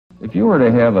If you were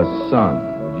to have a son,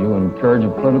 would you encourage a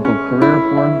political career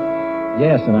for him?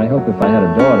 Yes, and I hope if I had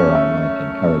a daughter, I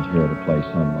might encourage her to play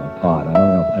some part.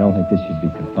 I don't think this should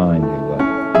be confined to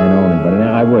men only, but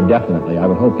I would definitely. I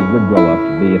would hope he would grow up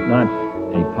to be, if not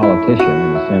a politician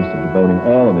in the sense of devoting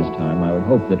all of his time, I would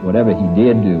hope that whatever he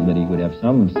did do, that he would have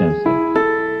some sense of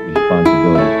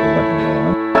responsibility for what went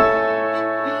on.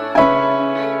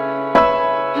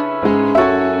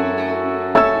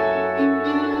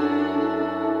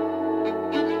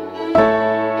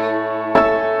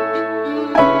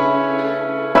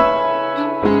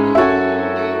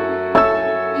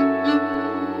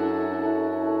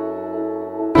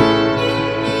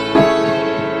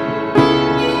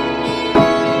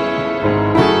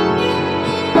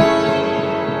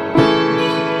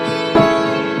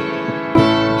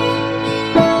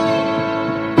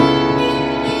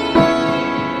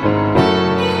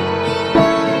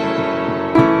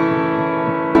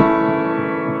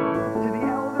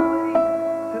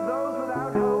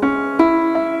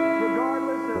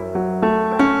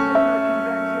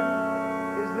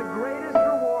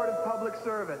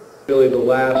 Really the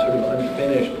last sort of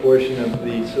unfinished portion of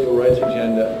the civil rights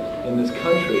agenda in this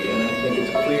country, and I think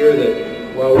it's clear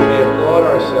that while we may applaud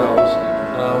ourselves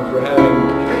for having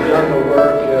done the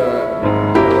work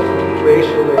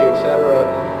racially, etc.,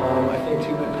 I think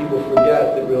too many people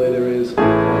forget that really there is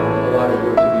a lot of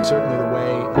work to be done. Certainly the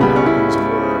way Americans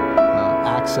were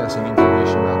accessing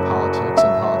information about politics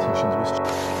and politicians was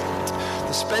changing.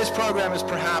 The space program is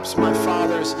perhaps my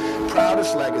father's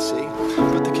proudest legacy,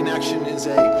 but the connection is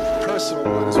a personal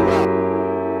one as well.